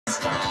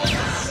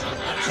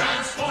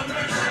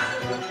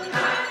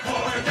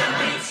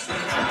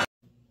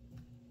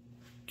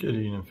Good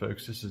evening,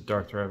 folks. This is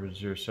Darth Rabbit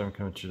 07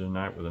 coming to you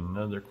tonight with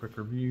another quick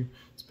review.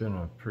 It's been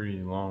a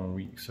pretty long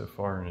week so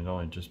far and it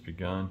only just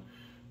begun,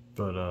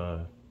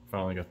 but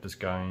finally got this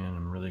guy in.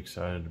 I'm really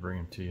excited to bring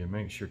him to you.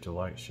 Make sure to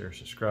like, share,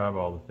 subscribe,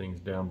 all the things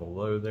down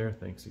below there.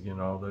 Thanks again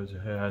to all those who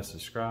have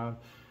subscribed.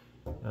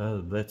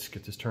 Let's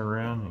get this turned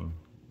around and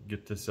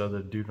get this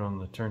other dude on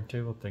the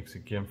turntable. Thanks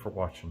again for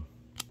watching.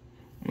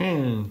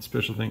 And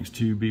special thanks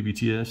to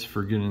BBTS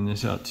for getting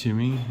this out to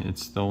me.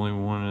 It's the only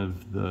one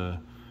of the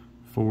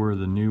 4 of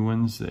the new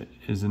ones that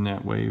is in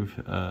that wave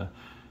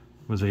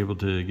was able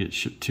to get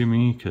shipped to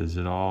me because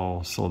it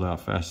all sold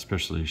out fast,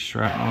 especially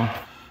shrapnel.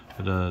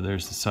 But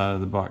there's the side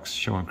of the box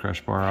showing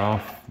Crashbar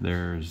off.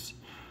 There's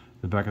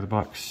the back of the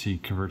box. He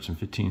converts in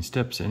 15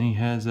 steps, and he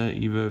has that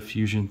Evo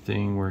Fusion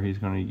thing where he's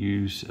going to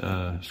use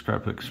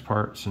scrapbooks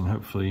parts and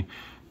hopefully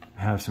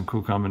have some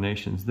cool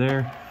combinations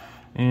there.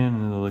 And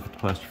another look at the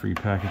plastic-free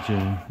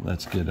packaging.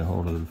 Let's get a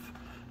hold of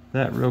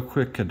that real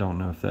quick. I don't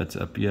know if that's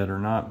up yet or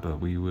not, but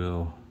we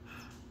will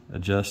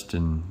adjust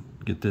and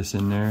get this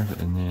in there.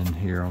 And then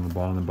here on the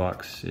bottom of the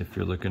box, if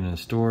you're looking in the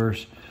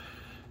stores,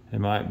 it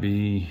might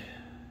be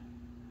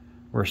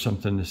worth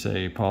something to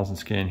say pause and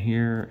scan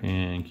here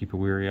and keep a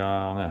weary eye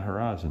on that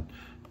horizon.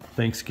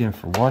 Thanks again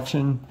for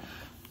watching.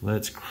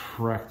 Let's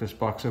crack this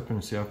box open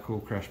and see how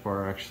cool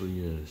Crashbar actually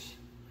is.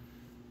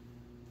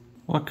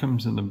 What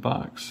comes in the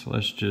box?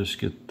 Let's just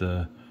get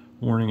the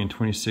warning in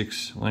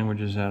 26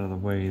 languages out of the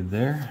way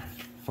there,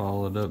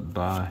 followed up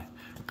by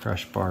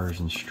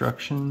Crashbar's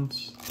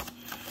instructions,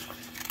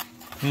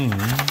 and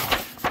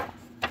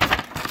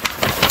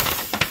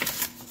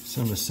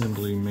some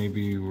assembly may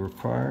be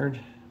required,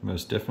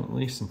 most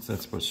definitely, since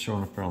that's what's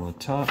showing up on the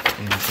top,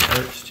 and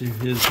converts to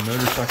his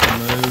motorcycle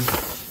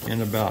mode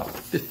in about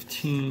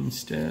 15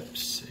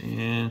 steps,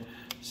 and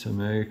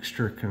some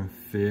extra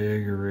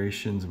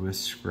configurations with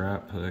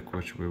scrap hook,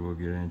 which we will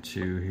get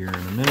into here in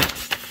a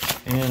minute.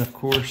 And of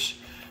course,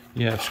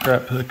 you have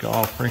scrap hook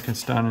all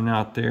Frankensteining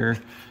out there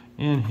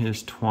in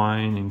his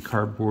twine and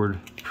cardboard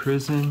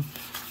prison.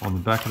 On the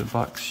back of the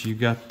box, you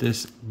got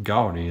this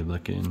gaudy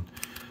looking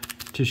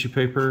tissue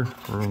paper.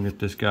 We're gonna get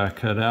this guy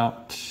cut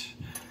out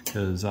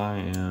because I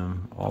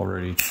am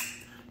already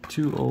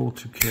too old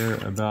to care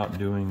about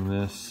doing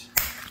this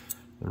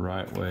the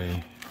right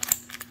way.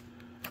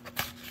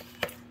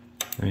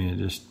 I mean, it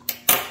just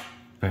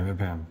bam, bam,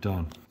 bam,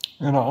 done.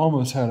 And I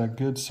almost had a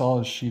good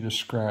solid sheet of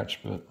scratch,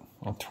 but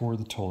I tore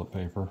the toilet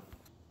paper.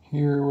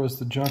 Here was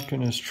the junk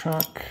in his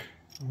trunk.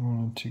 I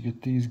wanted to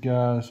get these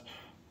guys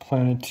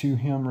planted to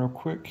him real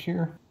quick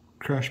here.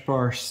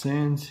 Crashbar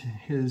sends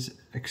his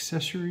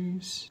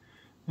accessories.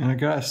 And I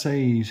gotta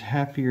say, he's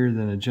happier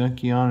than a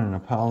junkie on a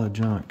pile of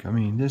junk. I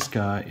mean, this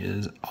guy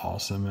is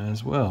awesome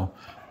as well.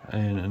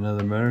 And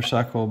another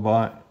motorcycle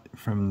bought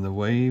from the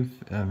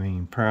wave. I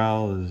mean,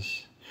 Prowl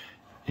is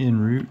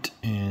en route,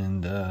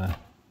 and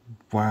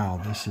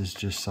wow, this is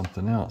just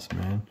something else,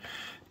 man.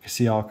 You can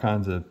see all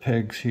kinds of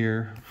pegs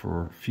here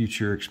for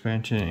future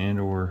expansion and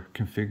or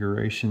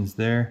configurations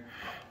there.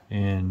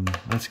 And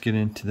let's get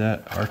into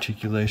that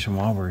articulation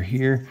while we're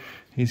here.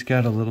 He's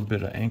got a little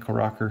bit of ankle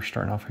rocker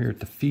starting off here at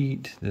the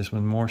feet. This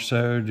one more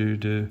so due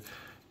to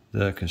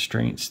the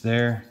constraints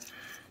there.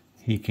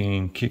 He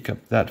can kick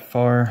up that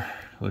far.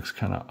 Looks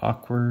kind of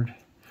awkward.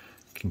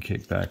 Can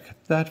kick back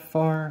that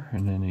far,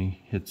 and then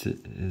he hits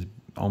it his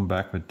on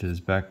back with his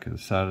back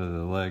side of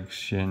the leg,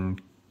 shin,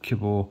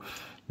 kibble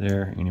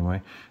there.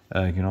 Anyway,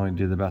 you can only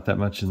do about that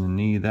much in the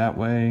knee that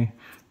way,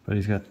 but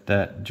he's got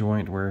that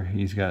joint where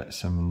he's got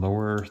some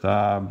lower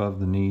thigh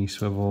above the knee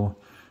swivel,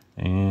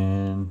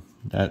 and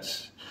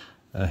that's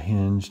a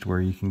hinged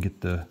where you can get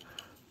the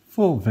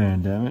full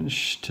van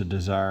damage to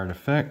desired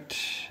effect.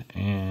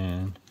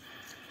 And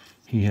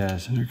he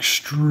has an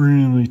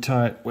extremely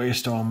tight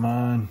waist on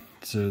mine,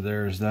 so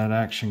there's that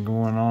action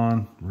going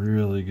on,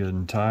 really good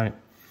and tight.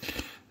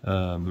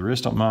 The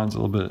wrist on mine's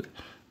a little bit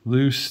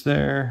loose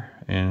there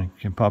and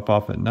can pop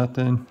off at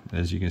nothing,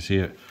 as you can see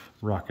it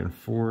rocking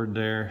forward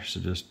there, so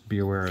just be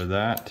aware of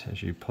that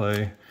as you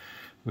play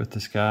with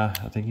this guy.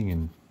 I think you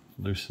can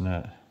loosen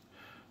that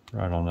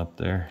right on up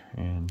there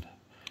and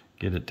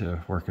get it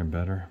to working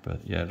better,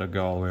 but yeah, it'll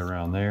go all the way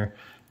around there.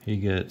 He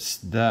gets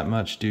that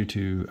much due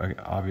to an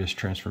obvious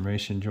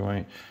transformation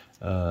joint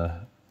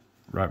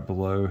right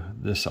below.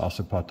 This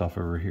also popped off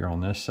over here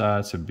on this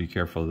side, so be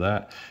careful of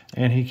that.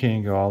 And he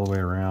can go all the way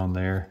around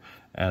there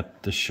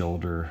at the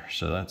shoulder,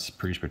 so that's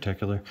pretty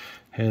spectacular.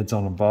 Head's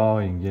on a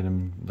ball, you can get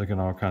him looking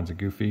all kinds of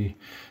goofy.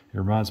 It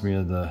reminds me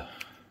of the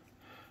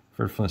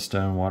Fred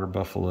Flintstone Water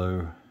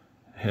Buffalo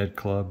head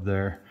club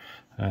there,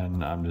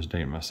 and I'm just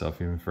dating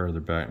myself even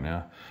further back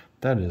now.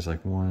 That is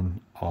like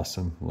one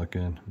awesome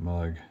looking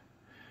mug.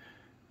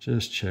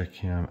 Just check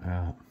him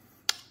out.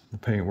 The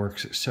paint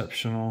works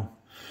exceptional,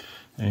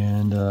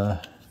 and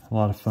a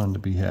lot of fun to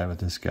be had with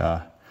this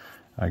guy,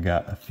 I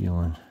got a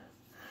feeling.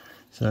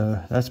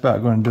 So that's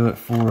about going to do it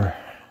for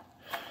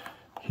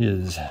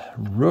his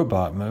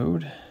robot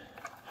mode.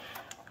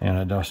 And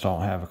I just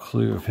don't have a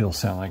clue if he'll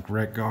sound like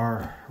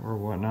Redgar or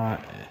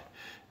whatnot.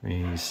 I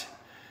mean,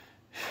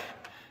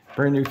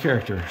 brand new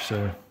character,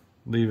 so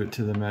leave it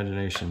to the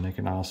imagination. They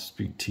can all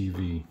speak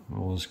TV.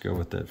 We'll just go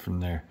with that from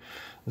there.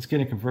 Let's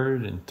get it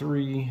converted in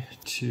 3,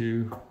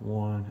 2,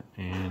 1,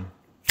 and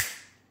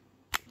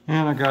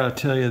I gotta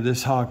tell you,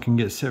 this hog can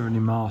get 70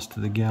 miles to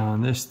the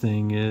gallon. This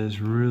thing is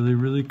really,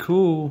 really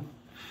cool.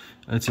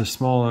 It's a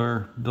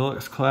smaller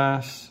deluxe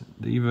class.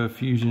 The Evo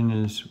Fusion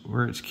is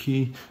where it's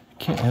key. I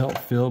can't help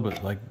feel,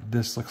 but like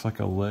this looks like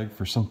a leg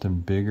for something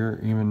bigger.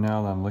 Even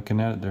now that I'm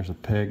looking at it, there's a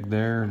peg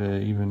there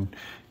to even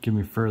give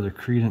me further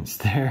credence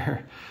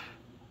there.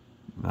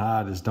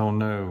 I just don't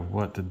know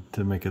what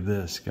to make of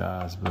this,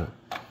 guys, but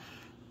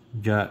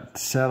you got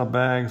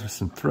saddlebags with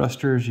some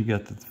thrusters. You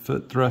got the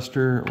foot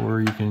thruster,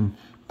 or you can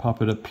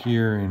pop it up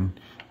here and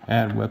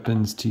add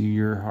weapons to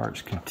your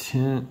heart's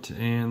content.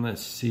 And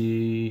let's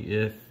see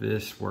if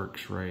this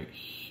works right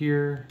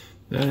here.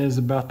 That is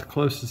about the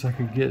closest I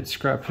could get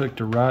Scrap Hook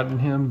to riding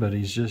him, but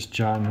he's just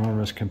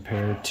ginormous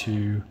compared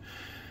to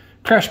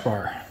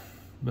Crashbar.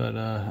 But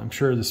I'm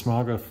sure the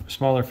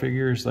smaller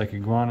figures like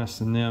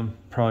Iguanus and them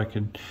probably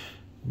could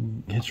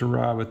hitch a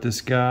ride with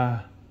this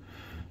guy.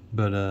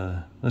 But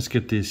let's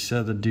get this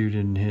other dude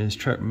in his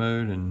truck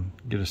mode and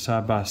get a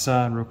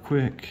side-by-side real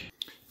quick.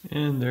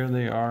 And there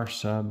they are,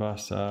 side by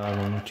side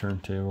on the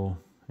turntable.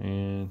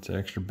 And it's an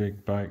extra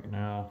big bike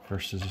now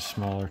versus a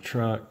smaller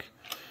truck.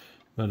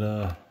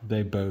 But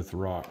they both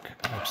rock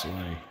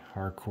absolutely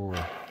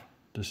hardcore.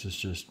 This is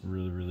just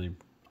really, really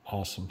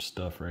awesome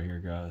stuff right here,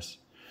 guys.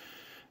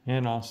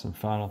 And awesome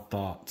final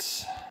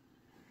thoughts.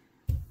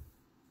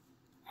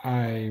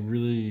 I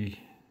really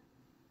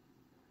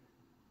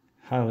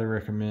highly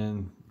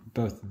recommend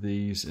both of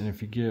these. And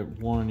if you get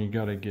one, you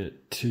got to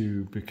get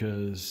two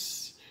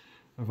because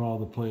of all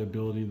the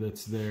playability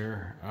that's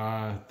there.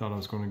 I thought I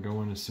was going to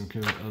go into some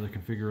other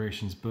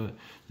configurations, but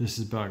this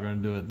is about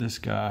going to do it. This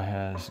guy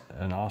has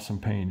an awesome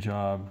paint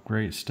job,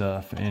 great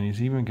stuff, and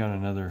he's even got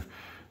another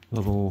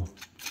little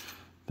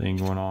thing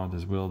going on with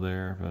his wheel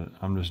there, but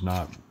I'm just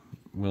not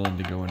willing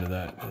to go into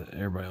that.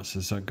 Everybody else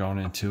has gone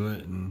into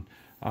it, and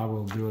I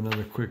will do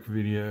another quick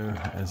video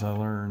as I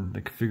learn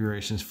the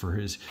configurations for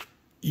his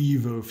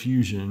Evo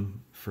Fusion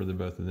for the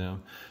both of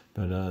them.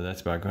 But that's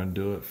about going to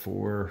do it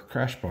for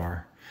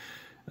Crashbar.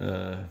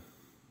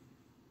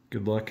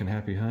 Good luck and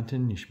happy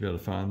hunting. You should be able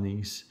to find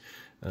these.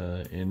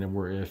 And then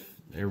if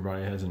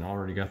everybody hasn't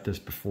already got this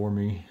before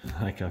me,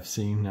 like I've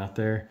seen out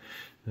there,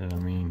 then I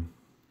mean,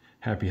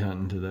 happy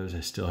hunting to those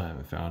that still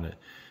haven't found it.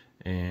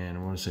 And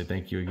I want to say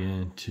thank you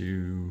again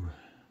to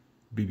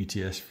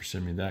BBTS for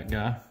sending me that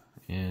guy.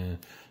 And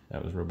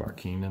that was Robot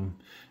Kingdom.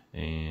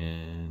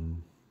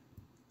 And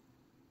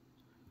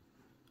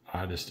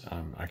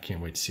I can't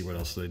wait to see what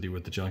else they do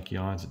with the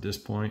Junkions at this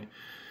point.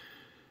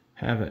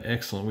 Have an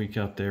excellent week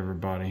out there,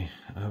 everybody.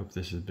 I hope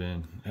this has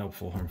been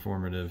helpful,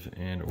 informative,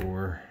 and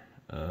or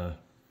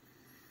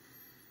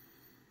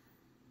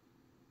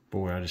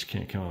boy, I just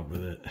can't come up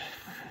with it.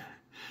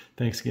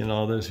 Thanks again to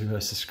all those who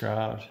have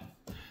subscribed.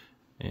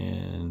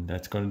 And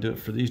that's going to do it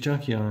for these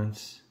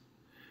Junkions.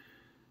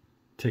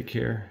 Take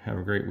care. Have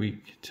a great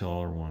week. Till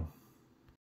all are one.